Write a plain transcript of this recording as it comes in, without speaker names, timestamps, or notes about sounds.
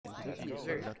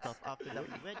After that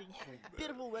wedding,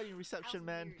 beautiful wedding reception,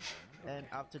 man, and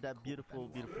after that beautiful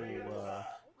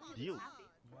view.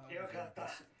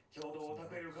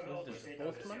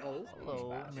 Postman? Oh,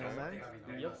 Hello, mailman.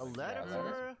 Yep. A letter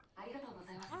for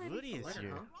Rudy is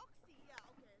here.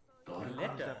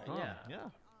 Letter, yeah. Yeah.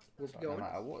 where's it No going?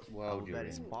 matter what world you're that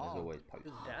in, is there's Paul. always post.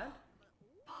 His dad?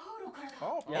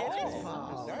 Oh, Yeah, It is oh,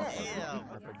 Paul. damn. Damn,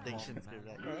 my prediction's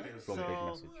correct. From big So,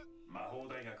 message.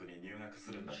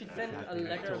 she sent a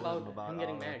letter about him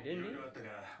getting married, didn't he?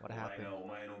 what happened?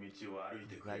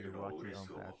 Glad you're walking on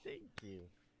path. Thank you.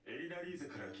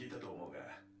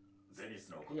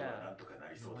 Yeah.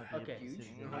 Okay.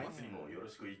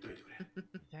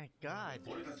 Thank God.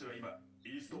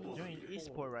 You're in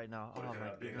esport right now. Oh my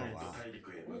goodness.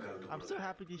 I'm so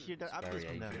happy to hear that update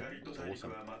from them.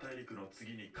 Awesome.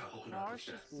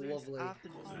 Harshest Lovely. after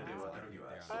the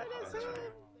that's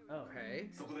it. Okay.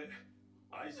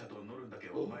 I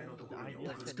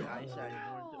looked at Aisha and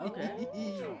Okay.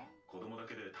 Oh,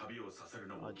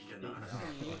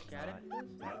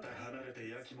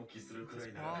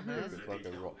 It's like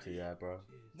a Roxy, yeah, bro.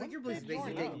 Like your place makes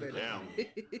you take better. Damn.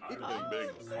 I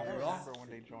remember when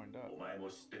they joined up. I know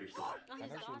she was gonna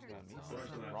meet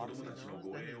Roxy. Then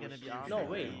he's gonna be off. No,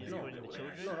 wait, He's no. going to the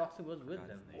children. No, Roxy was with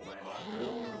them.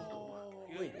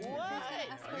 Wait. What? I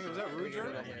think it was that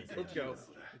Ruger. Let's go.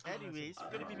 Anyways,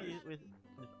 we're gonna be with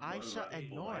Aisha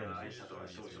and Norm. Okay.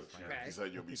 He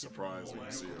said you'll be surprised when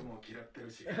you see him.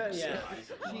 Yeah.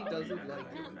 She doesn't like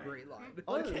you. Great line.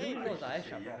 Okay. Who knows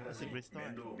Aisha, bro? That's a great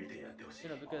start. You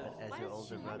know, because As your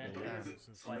older brother, yeah.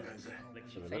 like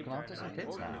So we're looking after some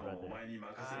kids now. I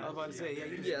was about to say,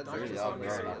 Yeah, They really are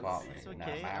growing up, aren't It's they?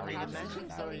 okay. I mean, the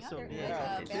mansion's already so big.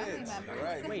 yeah, kids.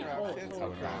 Right. Wait, yeah, oh, kids. so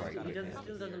Right. he doesn't,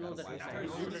 still doesn't know that he's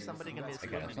Soon as somebody can be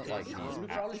Again, it's not like he's We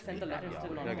probably sent the letter still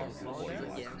They're gonna non-possible.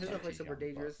 be Yeah, there's no place somewhere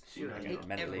dangerous. You I take mean,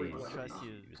 mentally, everyone. Trust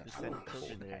you he was to actually send before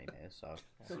children we there. came here, so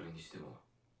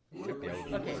should be able to.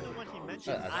 Okay. So what he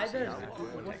mentioned is Either, yeah.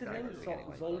 what's his name?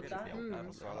 Zoltan Mm.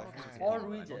 or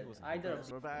Regent. Either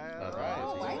of them.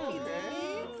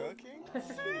 Cooking?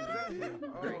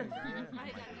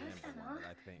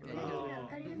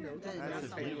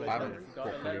 That's a big I haven't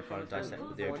properly kind of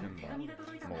dissected the open, but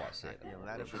I'm alright seeing Yeah, it.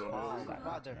 that is Put on Paul, the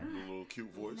father. little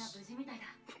cute voice.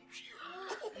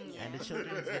 And the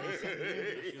children is getting sent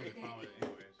here.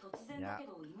 Yeah,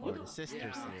 or the sisters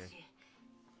here.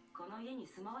 Yeah,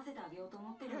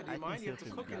 do you mind? You have to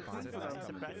cook it. That's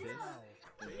a practice.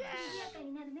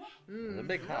 It's a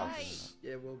big house, isn't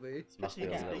Yeah, it will be. it? Must be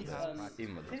a Yeah, little house,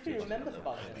 even with the Since he two remembers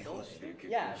about it.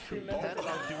 Yeah, she remembers That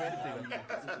about do anything.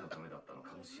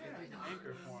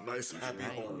 Nice, happy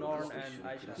home. Norn and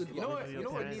Aisha. You know what? You know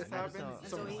what needs to happen?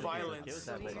 Some violence.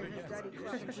 I mean,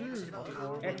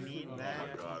 man.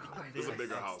 God, this is a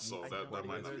bigger house, so that might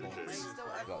not be the case.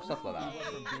 Well, stuff like that.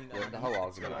 The whole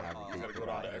argument I have with Gotta people go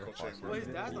down about to Echo Chamber. Well, his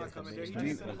dad's not coming there. He just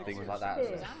mute said and things like that.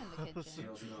 So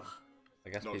I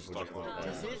guess No, people she's just talking want about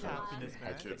This to is happiness, My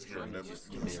man. kids hearing them. be a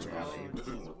reality.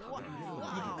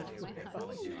 Wow.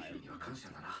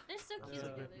 They're so cute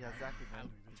together. Yeah, exactly, man.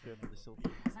 It's good for the Sophie.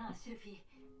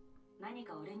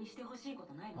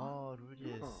 Oh, Rudy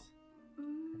is.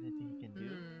 Anything he can do?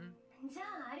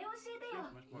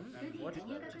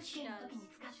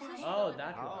 Oh,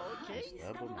 that Oh, one. okay.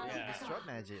 Yeah. Strut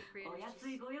magic.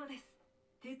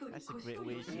 That's a great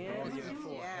way to Yeah. go. Yeah,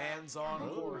 for hands-on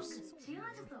course.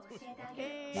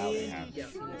 Now we have. Yeah.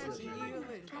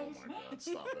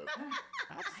 Stop it.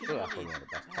 Still have one of the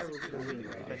best I will go with you.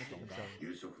 Benefit themselves.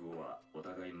 夕食後はお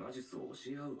互い魔術を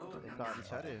教え合うことに They なっ got た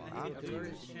each other.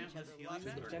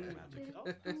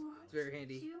 It's very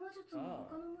handy. Oh.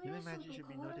 Human magic should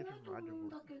be no different from other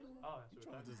rules. Oh.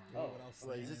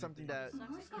 Well, is it something that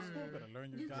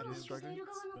learn your goddamn struggling?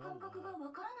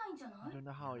 I don't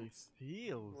know how it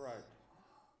feels. Right.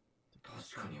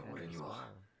 確かに俺には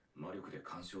魔力で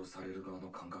干渉される側の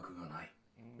感覚がない。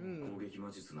攻撃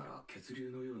魔術なら血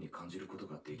流のように感じること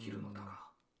ができるのだが。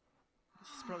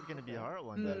 This is probably gonna be a hard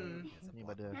one then. Something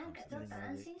about the healing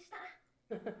magic.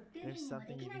 There's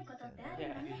something you can.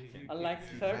 Yeah. Unlike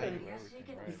certain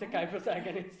Isekai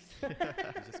protagonists.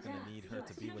 He's just gonna need her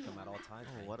to be with him at all times.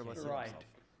 Oh, what about Right.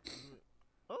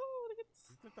 Oh, look at this.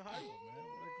 He took the high one, man.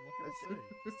 What can I say?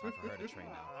 It's time for her to train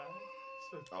now.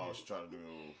 Oh, she's trying to do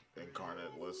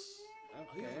incarnate lists.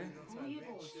 Okay.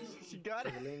 She got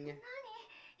it. Ling.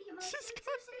 She's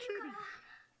concentrating.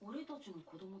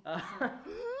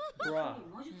 Bruh.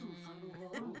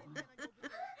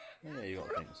 Yeah, you got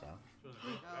to think so.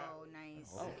 Oh,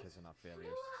 nice. All the kids are not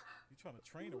failures. trying to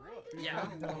train or what? Yeah.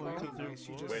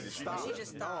 She Wait, did she stopped. do She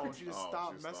just that? stopped. No, she just Oh,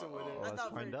 stopped she messing with stopped. it. I let's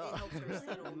thought find it out. helped her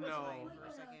settle No. for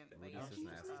a second. But Rudy's yeah, is she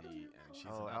stopped. nasty, and she's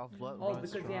Oh, an Elf blood Oh,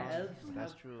 runs because yeah, strong. elves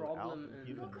That's have true. problem Elf and in-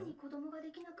 human.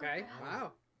 Okay.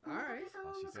 Wow. All right.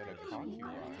 Oh, she's at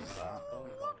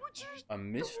a A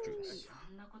mistress.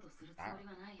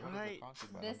 Right.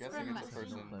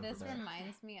 This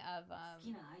reminds me of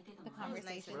the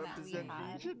conversation that we had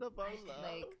Representation of our love.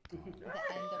 like the end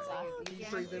of last You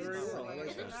season. phrased it very well. I like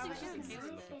She's that. looking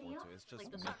forward to it. It's just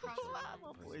making sure.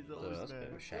 Boys So always that's a bit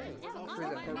of a shame.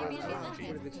 Phrase that properly.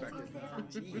 Would have expected.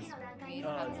 Maybe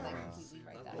sounds like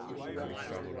completely write that off.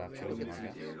 Struggled after chosen, I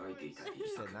guess. He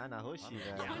said Nana Hoshi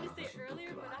I that wanted to say it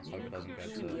earlier, but Hope it doesn't go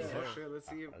to Oh shit, let's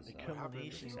see if as it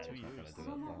Incrimination happens. to It's not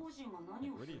you. gonna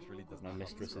do it, Really, it really does No not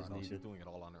mistress is help. She's needed. doing it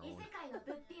all on her own. Oh,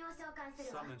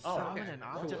 okay. summon an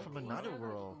object from another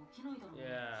world.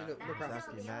 Yeah. No problem.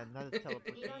 Exactly, man. Another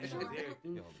teleportation.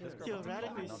 Yo, this girl's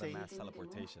Theoretically another say- mass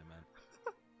teleportation, man.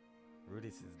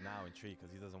 Rudy's is now intrigued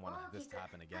because he doesn't want this to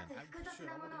happen again.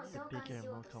 The bigger and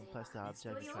more complex the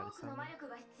object you try to summon,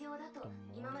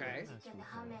 the more Okay. it has to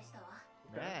require.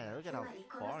 Man, look at how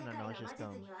far Nanaho's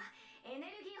come.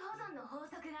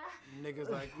 niggas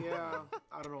like, yeah,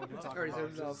 I don't know what you're talking Already said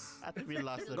about. enough. Just After we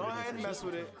lost the go ahead and mess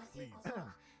with it.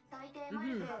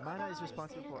 Mana is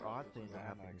responsible for odd things that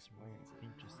happen. It's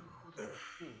interesting.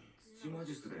 島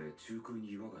術で中空に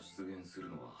岩が出現する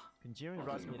のは Conjuring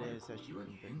Ross Mire says she 岩 can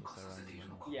に bring 変 this 化させている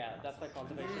の around. か Yeah, that's like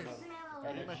conservation of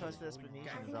Pretty much energy. what the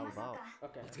explanation is all about.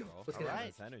 Okay. Let's get Alright.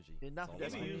 It's energy. Enough It's all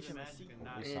explanation. about-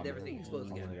 Let's see. And everything explodes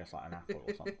again. I guess like an apple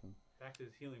or something. Back to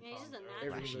his healing Yeah, he's just a problem.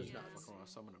 natural. Everything goes He nuts. does. Fuck around,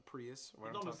 summon a Prius right He's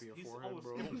on top almost- of your he's forehead, almost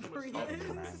bro.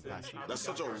 That's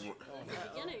such a. In the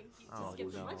beginning, he Oh, just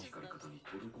gets no. much 光り stuff. 方に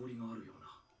滞りがあるような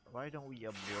Why don't we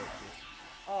abort this?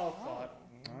 Oh god.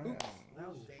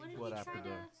 What did What he happened try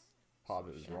there? to? Part of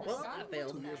it was wrong. Well, that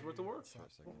failed. 2 years worth of work.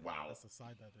 Wow. That's the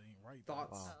side that ain't right.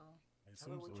 Thoughts? Wow. I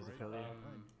assume so, Was it right? failure?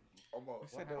 I'm gonna go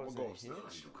upstairs. 何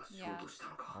とかしよ Yeah. うとした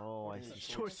のか Oh, I see.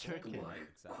 Short お circuit. 前これ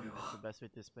That's the は best way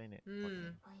to explain it.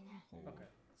 Hmm. Okay.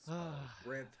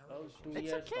 Rip. Oh, 2 It's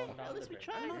years okay, gone down at the least we drain.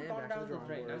 tried. Not And gone back to down the the drawing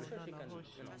drain. I'm board. sure she can,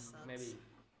 you know, maybe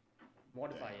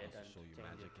modify it and Show you change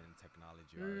magic it. and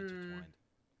technology are intertwined.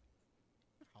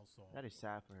 How so? That is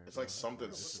sad for her. It's like bro. something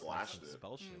This is like slashed some it.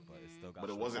 spell shit, but it still got. But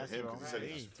it shit. wasn't That's him wrong. because he said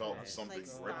he just felt Yeah. something Like,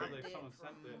 stop ripping. it. Someone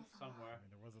sent it somewhere. I mean,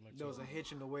 there was There was a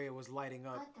hitch in the way it was lighting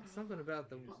up. Something about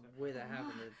the way that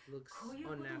happened. It looks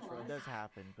unnatural. It does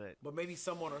happen, but But maybe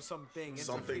someone or something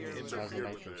Something interfered with interfered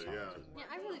it. with it, yeah. Yeah,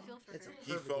 I really feel for It's her.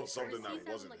 He felt something He that sounded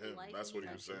wasn't like him. light That's what he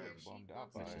and was saying. she Bummed was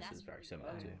out by it. This is very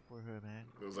similar to. for her, man.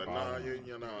 It was like, nah,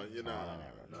 you know.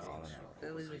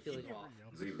 That leaves me feeling off.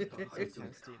 随分と張り詰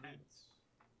め Tense てた statements.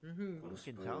 Mm-hmm. この You ス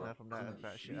can ポ tell は that from か that なり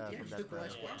fashion, 響いて from い that る Took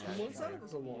last 2 months out. It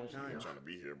was a long time. Trying to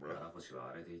be here, bro. 七星は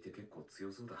あれでいて結構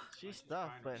強そうだ She's tough,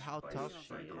 but how 倍 tough 率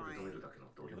she 倍と is. 認めるだけの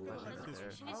努力がない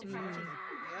She needs to practice.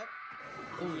 Yep.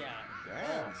 Oh yeah.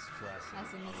 Damn, stress. As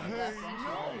soon as he left, when she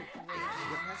was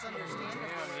That's understandable.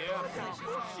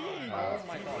 Oh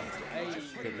my god. Hey.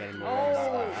 Couldn't get any more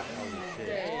than that. Holy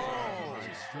shit.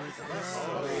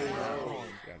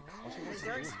 Because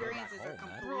their experiences are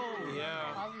completely.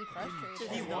 Yeah. probably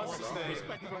frustrated. He wants to stay.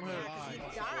 From her. He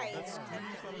died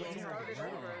technically and started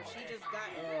over. She just got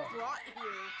brought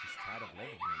here. She's tired of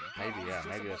living here. Maybe, yeah,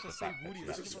 maybe it's the fact that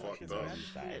This is fucked up.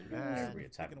 every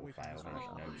attack will fail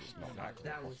and just not back.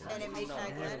 That was. And it makes me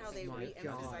glad how they My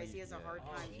re-emphasize he has a hard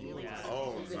time feeling.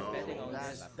 Oh Betting no. on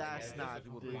That's this. that's not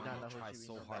People dude, would not not what try you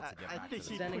so mean. hard to get I back think to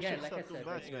she the- Then pushed again, like I herself too said,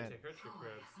 much, You're gonna man. take her to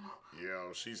crib.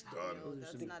 Yo, she's done. No, Those are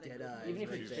that's some not a dead good eyes. Even if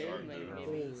right it's there. failed, maybe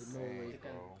Holy it's moly.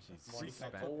 She's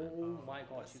spent. oh my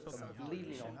god, she's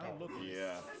completely on top.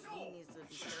 Yeah. He needs to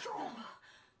be careful.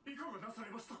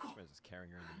 We're just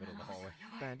carrying her in the middle of the hallway.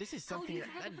 Man, this is something.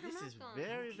 This is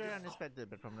very, very unexpected,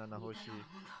 but from Nanahoshi.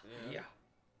 Yeah.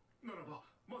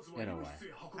 In a way.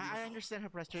 I understand her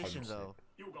frustration Obviously. though.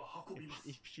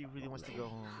 If she really wants to go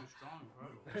home. Too strong,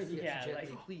 bro. Yeah, Gently,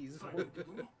 like please.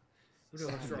 We know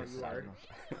how strong you are.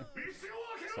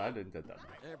 Silent did that.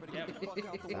 Everybody Yeah. get the fuck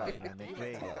out the way. Man, they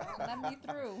great. Let me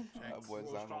through. That Full as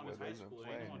strong as high school.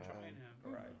 Ain't no one trying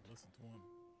him. right. Listen to him.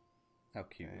 How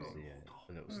cute is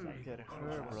the little slave? Look at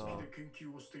her, bro.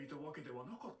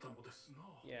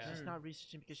 Yeah. She's not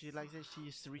researching because she likes it.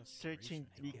 She's researching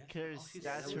because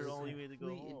that's her only way to go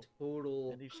Complete home. and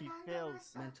total And if she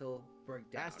fails, mental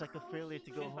breakdown. that's like a failure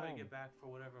to go She's trying to home. get back for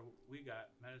whatever we got,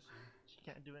 medicine. She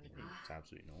can't do anything. It's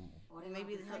absolutely normal.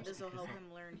 Maybe this will help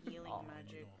him learn healing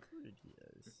magic. Good he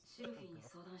is.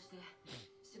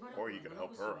 Or you can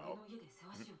help her out.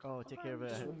 Oh, take care of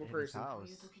Just her one more in his person. house.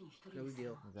 No big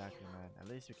deal. Exactly, man. At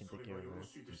least we can take care of her.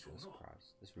 Jesus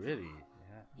Christ. This really,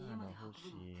 yeah. I don't know who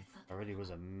she. I really was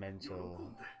a mental.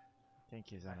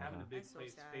 Thank you, Having a Zanova. big That's so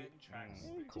face sad. fake tracks.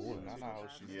 Cool. I know how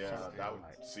she's Yeah, that would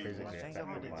seem physically like Thank God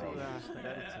for the affected by it. two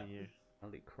letter to you.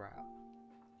 Holy crap.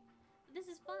 This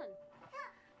is fun.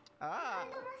 Ah!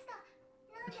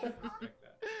 Respect that.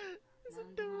 It's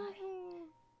adorable.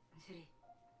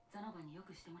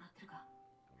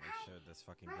 Make sure this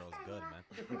fucking girl's good, man.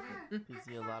 Gives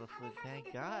you a lot of food.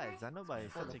 Thank God. Zanova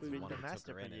is such a great One who took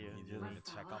master her for in you. and he didn't even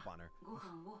check up on her.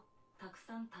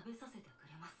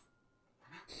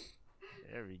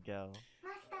 There we go.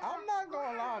 I'm not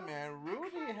gonna lie, man.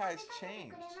 Rudy has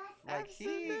changed. Like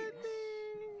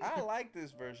I like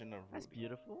this version of That's Rudy.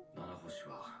 beautiful.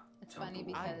 It's funny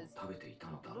because when he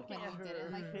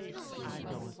didn't like Rudy, when she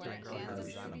was wearing fans of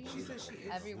Rudy,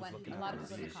 everyone, a lot of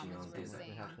people in the comments were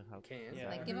saying, Can. Yeah.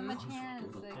 like, give him a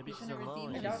chance, like, Maybe he's she's gonna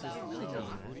alone. redeem She's himself. just Really alone.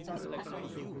 doesn't. It sounds like someone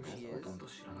who she is.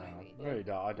 Really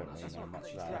don't. I don't really know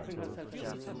much about Wrapping it. herself Yeah. in She's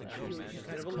kind she's of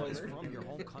kind of a close loner. from your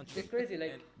home country. It's crazy,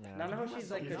 like, Yeah. Nana how she's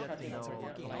like You have to shutting know up, a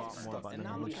yeah, lot more about and the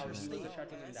really how emotions. she's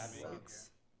shutting in that way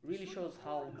really shows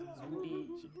how Rudy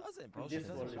She doesn't, bro. This She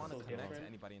world doesn't is want to so connect to different.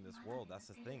 anybody in this world. That's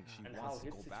the thing. She and how wants to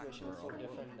his go back to situation her is so own world.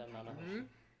 different than Nana.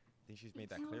 I think she's made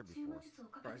that clear before.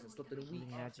 Price has slipped in a week.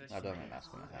 I don't think that's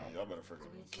gonna help. Y'all better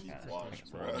freaking keep Yeah, watch, it's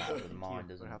bro. more a matter of the Thank mind,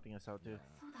 you isn't for it? helping us out too.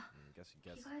 I guess she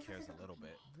cares a little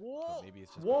bit. Whoa! But maybe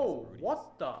it's just Whoa, because of Rudy's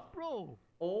what the? Bro!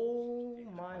 Oh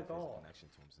my his god.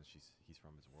 connection to him since he's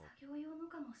from his world.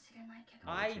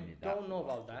 I don't know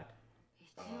about that.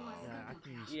 Yeah, I think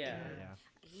you should. Yeah. Yeah.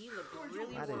 He looked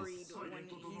really That is worried when he's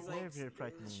very, like, very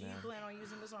frightening, she man. plan on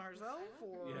using this on herself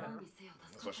or? Yeah.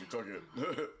 So she took it.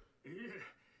 There we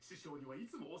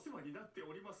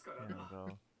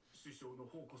go.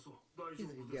 He's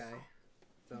a good guy.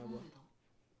 Zamba.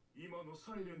 Oh,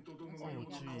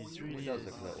 jeez, He really does is.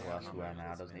 look a little worse wear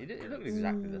now, doesn't he? He looked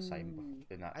exactly the same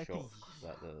in that I shot think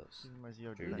that the She reminds you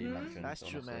of Judy that. mentioned. That's true,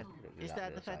 honestly. man. He looked Is exactly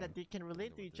that the fact that they can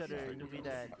relate to each other to be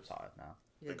that? I'm tired now.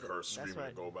 I think her screaming why-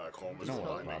 to go back home is You know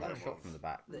what? reminding Like, that him shot of. from the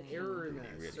back. The error in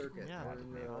that really circuit, Yeah. or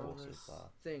in the Horses,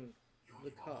 thing,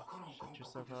 the cut, Shut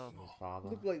yourself up. his father.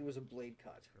 looked like it was a blade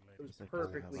cut. It was It's like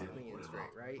perfectly that. clean and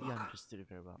straight, right? We understood it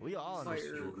very well. We all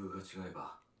understood.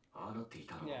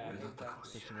 Yeah, exactly.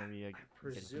 Especially when we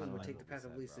Presume would take the path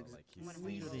of least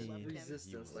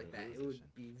resistance like that. It would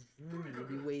be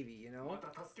wavy, you know?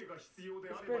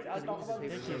 It's great. I'll talk about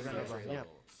Thank this. you, Zanova. Yep.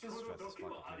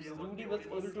 Rudy was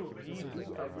able to read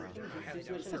like everything.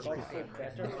 The situation got so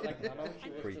better. Like Nana, she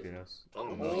was just, Creepiness.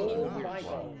 oh my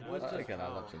god, was just Again, I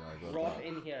love to know brought that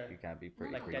in here you can be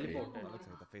pretty like creepy. teleported. Looks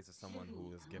like the face of someone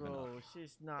who is given up. Bro,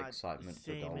 she's not Excitement the for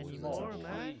same dolls is anymore, awesome.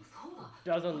 man.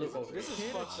 Doesn't look okay. This is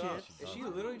Shit, fucked up. shit. She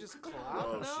literally just collapsed.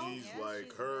 Oh, No, she's yeah, like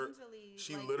she's her. mentally,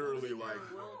 She like, literally using her like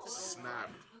will to go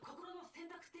snapped.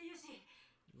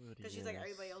 Because she's like,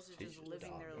 everybody else is just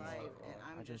living their life, and I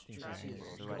I'm just just think trapped she's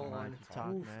here. the right mind to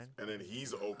talk, man. And then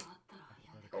he's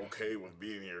okay with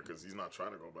being here because he's not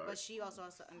trying to go But back. she also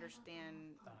has to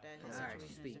understand that his Alright,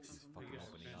 situation speaks. is different. Fucking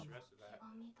opening up. Stress of that.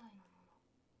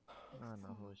 I don't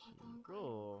know who she.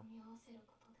 Bro. Yeah,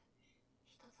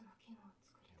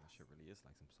 that shit really is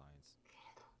like some science.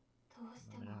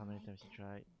 No matter how many times you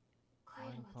try it.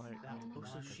 One part. Oh,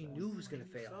 so she knew it was gonna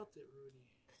fail.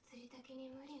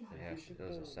 Yeah, she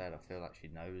does. I said, I feel like she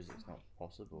knows it's not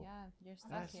possible. Yeah, you're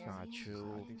stuck That's here. not I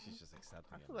true. think she's just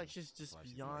accepting I it. feel like she's just That's why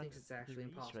she's beyond Thinks it's actually reach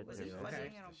impossible. right Was there. he Okay.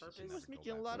 fighting it on She purpose? should He was never go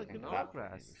making a back lot to of it. good Think about it,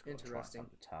 progress. you've got to try and Interesting. come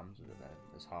to terms with it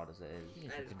though, as hard as it is. You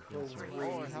need That to is convince her.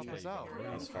 crazy. Or help us out.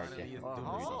 It's very Finally, difficult. it's Oh,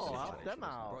 doing help something. them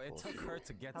out. Bro, it took her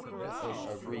to get Help to her this. out.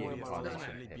 A really She hard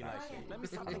finally hit be him, like, actually. let me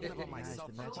stop thinking about Nice,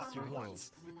 myself the for magic for circle.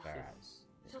 once. Whereas,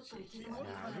 she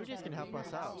Nah, you just can help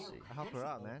us out. Help her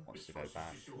out, man. wants to go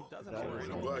back. Doesn't That worry. was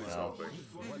I'm glad he's helping.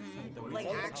 Like,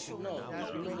 actually, No,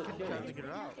 That's because because of we're the trying to figure it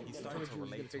out. He Told started you to he was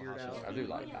relate gonna to figure it how out. she I do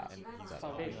like that. and he's That's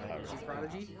foundation. her She's a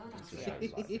prodigy? to show like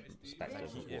perspective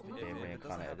of what being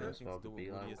reincarnated as well would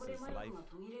be like. His life,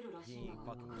 he ain't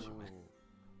fucking with you, man.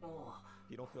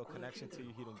 He don't feel connection to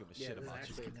you. He don't give a Yeah, shit this is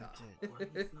about you.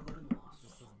 actually tough.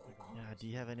 Yeah, do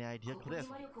you have any idea, Cliff?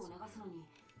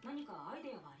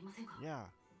 Yeah.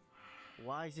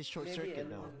 Why is it short circuit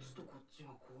though? This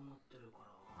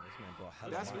man brought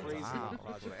hella That's minds crazy. out.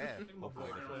 Project F. Hopefully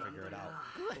they can figure it out.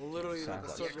 Literally like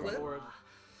Sounds the like circuit script. board.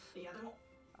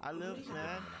 I live, man. I'm having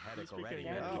a headache already,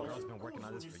 man. The girl's been working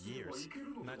on this for years.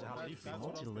 Imagine how she feels.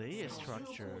 Multi-layer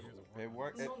structure. It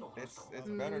works. It's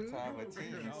better to have a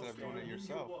team instead of doing it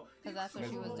yourself. Because that's what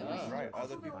she was doing. Right.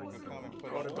 Other people can come and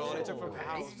put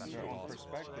their own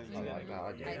perspective. I like that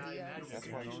idea. That's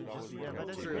why you should always work but out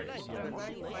that's a together. good idea. I'm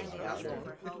glad he finally asked her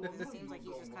for help. It seems like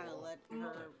he's just kind of let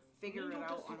her figure it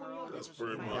out on her own. That's until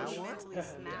pretty she much. finally mentally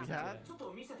snapped.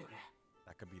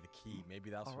 That could be the key. Maybe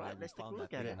that's All why right, we let's take a found look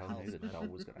that at thing it. in How the knew house. that Noah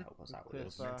was going to help us out with It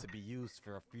this. was meant to be used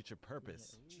for a future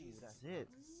purpose. That's it.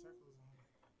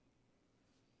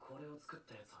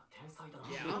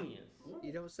 Yeah.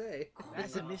 You don't say.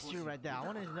 That's a mystery right there. I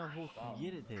want to know who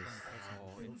created this.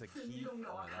 Oh, it's a key.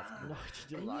 Oh, that's No,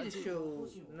 You need to show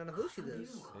Nanahoshi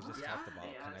this. They just talked about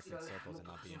connecting circles and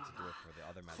not being able to do it for the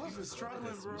other magic. Cliff is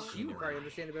struggling, bro. You would probably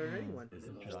understand it better than anyone. It's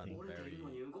interesting. Very.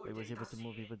 He was able to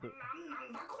move even though.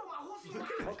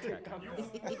 Okay, come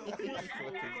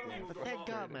on. But thank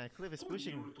God, man, Cliff is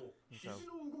pushing himself.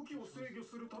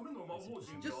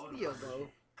 Just Theo, though.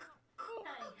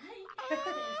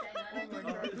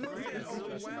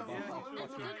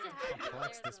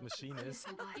 Complex this machine is.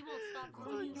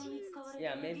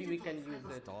 Yeah, maybe we can use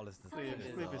it. All is the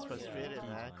Cliff is frustrated,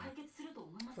 man.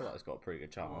 I feel like it's got a pretty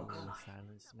good chance.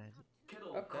 Silence magic.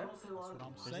 Okay.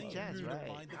 There's a chance,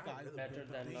 right? Better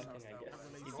than nothing, I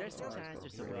guess. If there's a chance,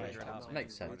 there's a way.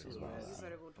 Makes sense as well.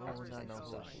 Oh,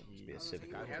 no, Just be a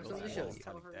civic. Have something to show.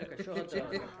 Okay, show her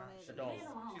the doll.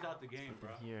 She's out the game, bro.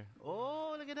 Here.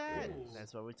 Oh, look at that.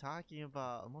 That's what we're talking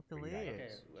about. Multi-layers. Okay,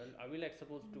 well, are we like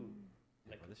supposed to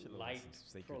like light,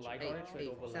 throw light Hey, on it so it hey,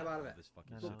 overlaps? snap out of it.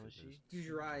 Nanahoshi. Use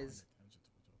your eyes.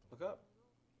 Look up.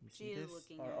 You She see is this?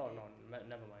 looking Or, at oh it. no,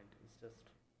 never mind. It's just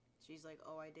She's like,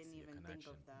 oh, I didn't even think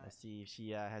of that. Let's see if she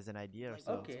has an idea or Like,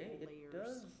 something. okay. It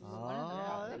does.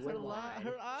 Oh, that's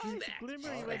her, her eyes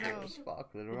glimmering right now. Fuck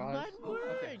with It her eyes. might work.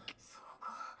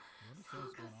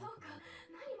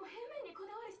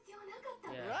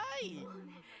 Yeah. Right.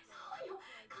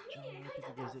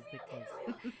 There's a thickness.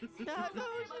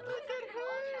 Nanahoshi, look at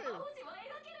her.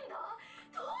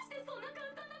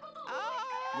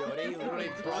 Yo, they literally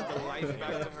brought the life back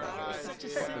to her eyes. Such a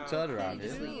The simple turnaround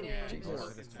is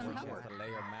Jesus. This one has to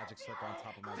layer a magic circle on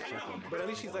top of my circle. But at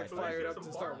least she's like fired up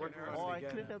to start working Oh, on I it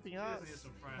again. Cliff helping out.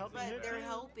 Helping her But they're too.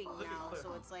 helping now,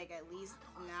 so it's like at least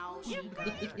now she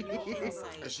got new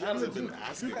insight. She hasn't been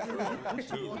asking for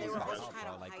Well, they were also kind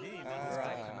of Like, hiding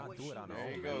Right. cannot do it on her There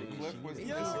own. you go. Cliff was.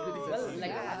 Well,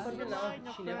 like up until now, Line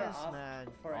of she never press, asked man.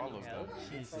 for All any of help.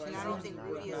 Jesus. So And I don't think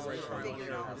Rudy has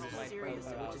figured out Might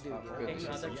seriously help what to do. out. Taking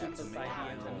other people's ideas and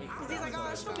making Because he's like,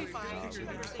 oh, she'll be fine. She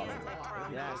understands.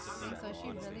 Like, Yes. So she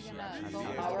really gonna the go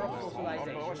power of Oh,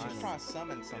 socialization. she's trying to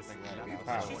summon something right now.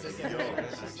 Apparently.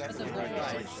 This is definitely Right.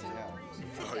 right. Yeah.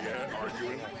 Oh yeah,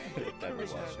 arguing.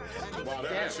 Wow,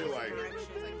 they're actually like,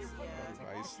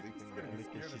 Why he's sleeping there.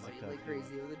 Like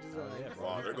crazy with the design.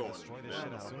 wow, they're going Destroy this shit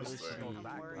down as soon on as this she thing. comes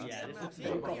back. bro. Yeah, this is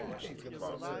No problem.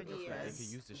 Line of If press. you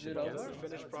use this Is shit it over? against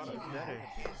Finished product.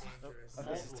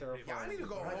 This is terrifying.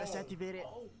 Let's activate it.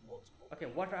 Okay,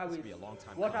 what are we? be a long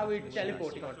time What are we coming.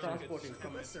 teleporting or transporting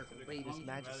from? These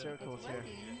magic circles here.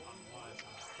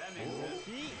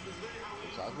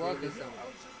 So I was working.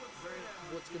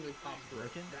 What's going to pop through?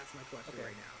 Working? That's my question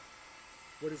right now.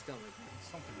 What is coming?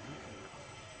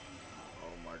 Oh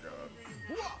my god.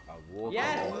 A water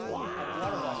Yes! bottle. A water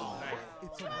bottle. Nice.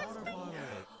 It's a water bottle.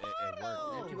 It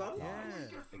worked. Empty bottle? Yeah.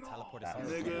 It teleported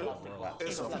something Nigga, from the world.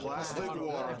 it's a plastic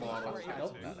water bottle.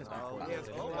 Nope.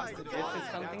 Oh my This is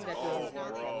god. something that Oh, your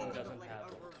bro. phone doesn't have.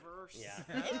 reverse. Yeah.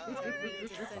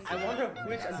 I wonder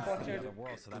which In the unfortunate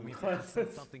world, so that means I can send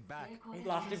something back.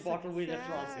 plastic bottle we just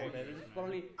transported. It's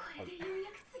probably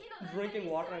drinking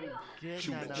water and Good,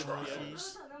 Human Nanahoshi.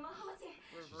 trials.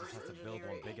 She just has to build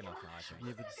one big enough now, I think. Be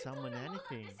able to summon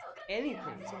anything.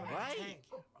 anything. Right?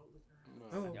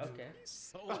 Okay.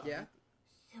 Yeah.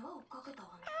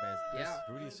 Man, Yeah.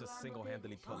 Rudy's just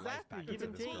single-handedly put life back Exactly, into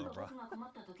give this and girl,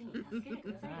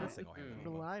 bro. Single-handedly. The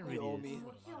line You owe read me.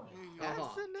 is.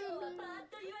 Absolutely.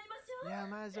 Yeah,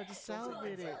 might as well just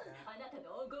celebrate it.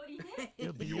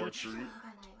 It'll be your treat.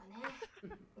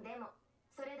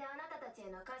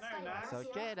 It's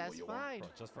okay, that's fine. Bro,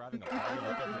 just for having a party,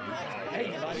 look at the Hey,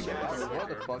 What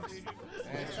the fuck? This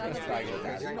guy got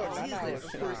that. You know, He's like,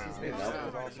 of course he's there. So,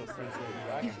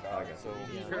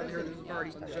 He's apparently heard this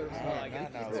party and showed us. I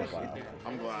guess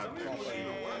I'm glad.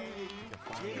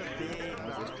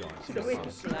 the way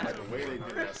to slap. The way they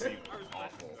did that seemed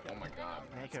awful. Oh my god.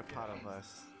 Make her part of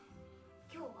us.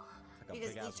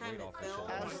 Because each time it fell,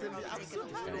 Absolutely. I'm so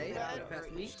happy Today, that the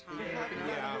past week,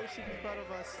 yeah. She be part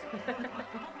of us.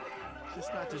 She's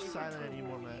not just silent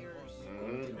anymore, man.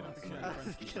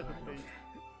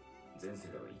 前世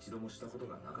では一度もしたこと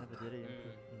がなかった Never did it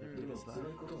in the previous 辛い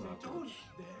life. ことがあった時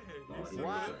周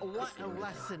What a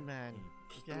lesson, man.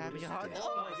 You're having a hard time.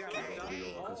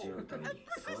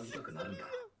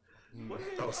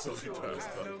 Oh, Sophie passed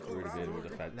out. Really good with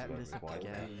the fact Let that this it's white.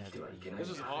 This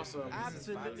is awesome.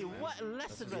 Absolutely. What a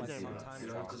lesson right there, man.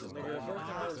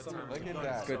 Look at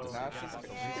that. Good. Now she's kind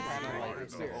of like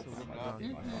opening up.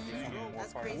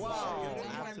 That's crazy. Wow. You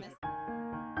know, I missed